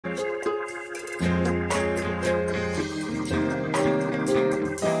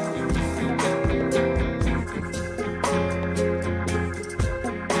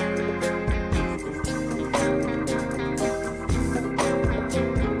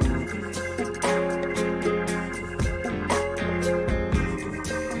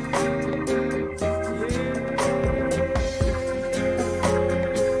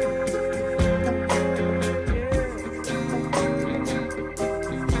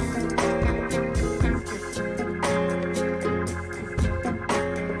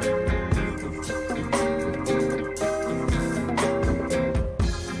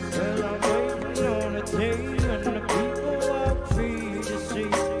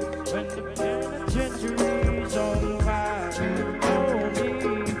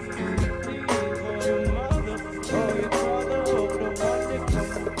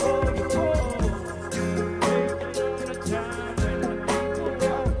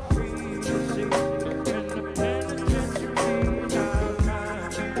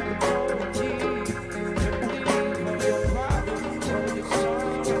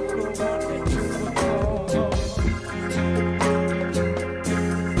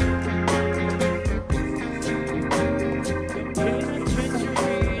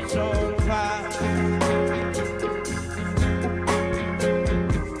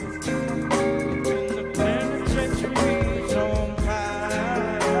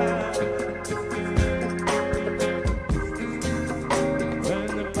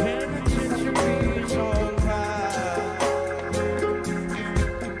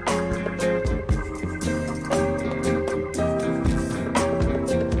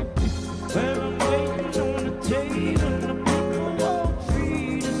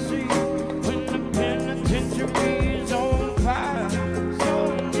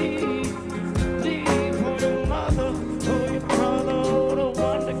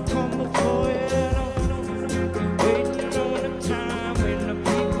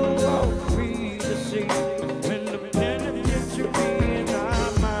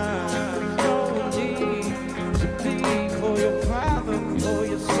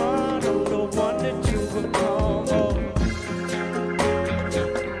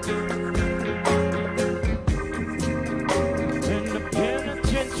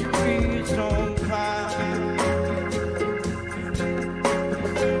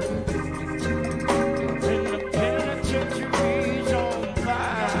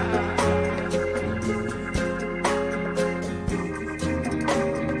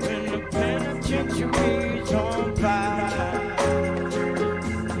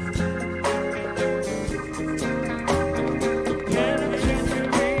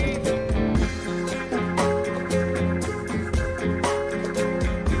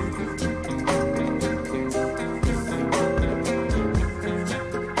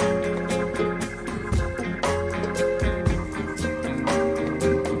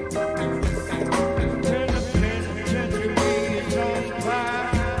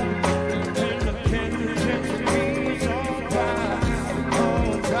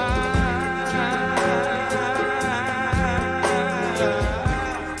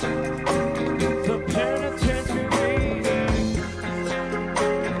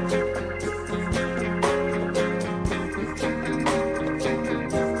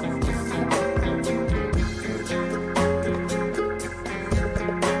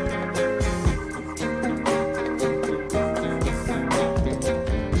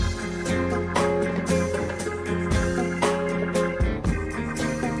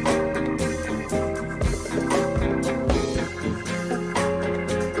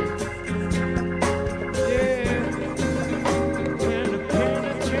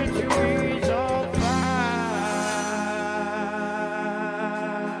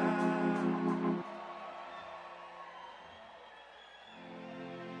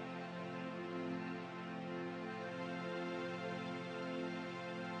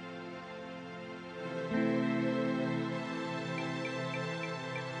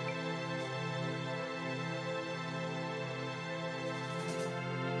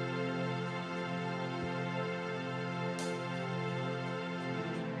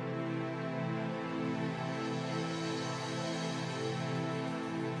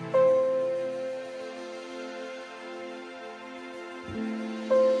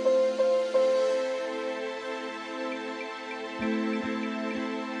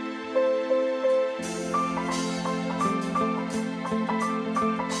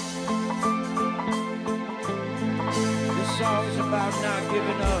song's about not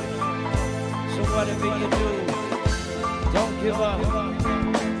giving up. So whatever you do, don't give up.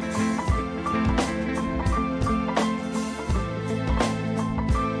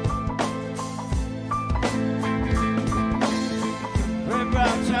 Red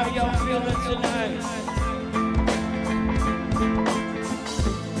Browns, how y'all feeling tonight?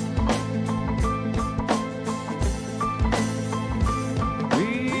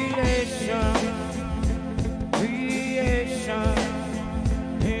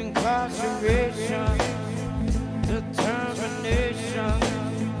 Incarceration, determination,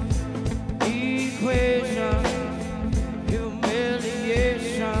 equation,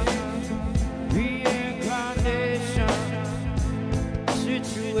 humiliation, reincarnation,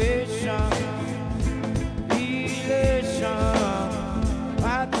 situation, elation,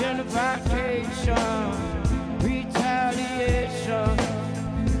 identification, retaliation,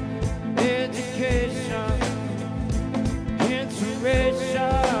 education,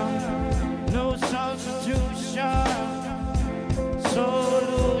 intuition, no substitution,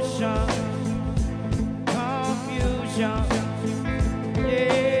 solution, confusion,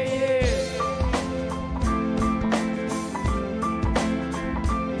 yeah.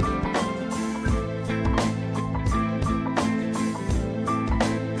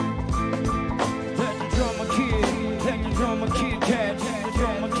 Let the drummer kid, let the drummer kid catch, let the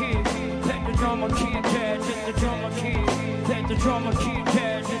drummer kid, let the drummer kid catch, let the drummer kid, let the drummer kid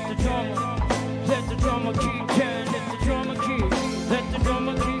catch, let the drummer. Let the drummer keep down, let the drummer keep, let the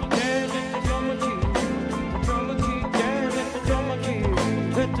drummer keep down, let the drummer keep, the drummer keep down, let the drummer keep,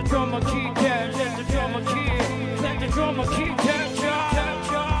 let the drummer keep down, let the drummer keep, let the drummer keep down,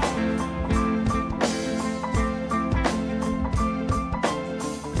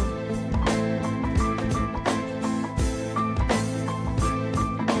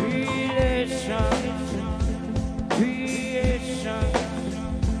 creation,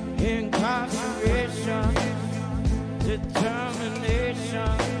 incarceration,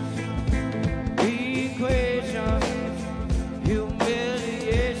 determination, equation,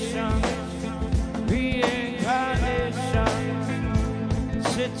 humiliation, reincarnation,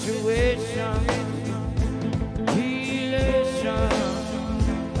 situation, elation,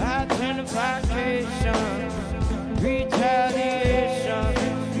 identification, retaliation,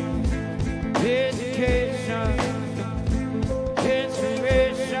 education,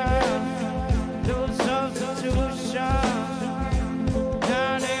 inspiration, no substitution,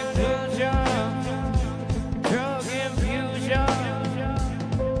 non-inclusion, drug infusion,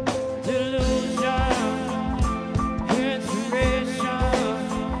 delusion, inspiration,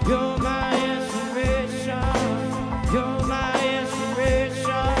 you're my inspiration, you're my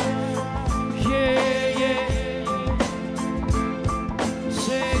inspiration, yeah, yeah.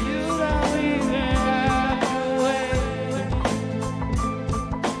 Say you don't even have to wait.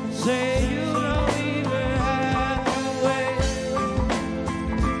 Say you don't even have to wait.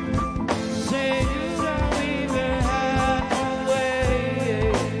 Say you don't even have to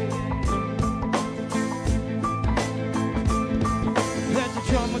wait. Let the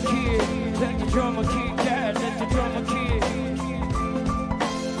drummer kid, let the drummer kid catch, let the drummer kid,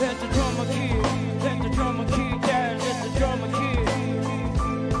 let the drummer kid, let the drummer kid catch, let the drummer kid,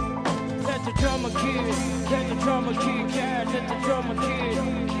 let the drummer kid, let the drummer kid catch, let the drummer kid.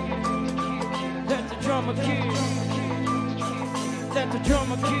 Let the drummer kid, let the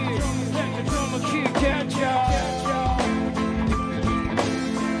drummer kid, let the drummer kid catch y'all.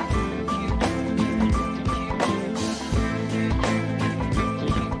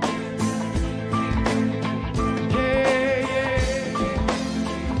 Yeah, yeah.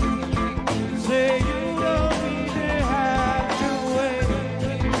 Say you don't even have to wait.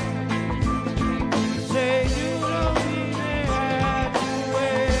 Say you don't even have to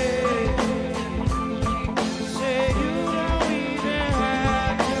wait. Say you don't even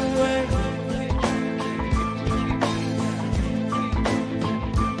have to wait.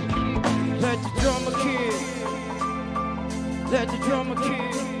 Let the drummer kid, let the drummer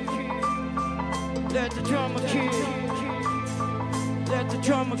kid, let the drummer kid, let the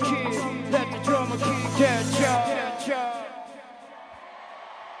drummer kid, let the drummer kid catch y'all.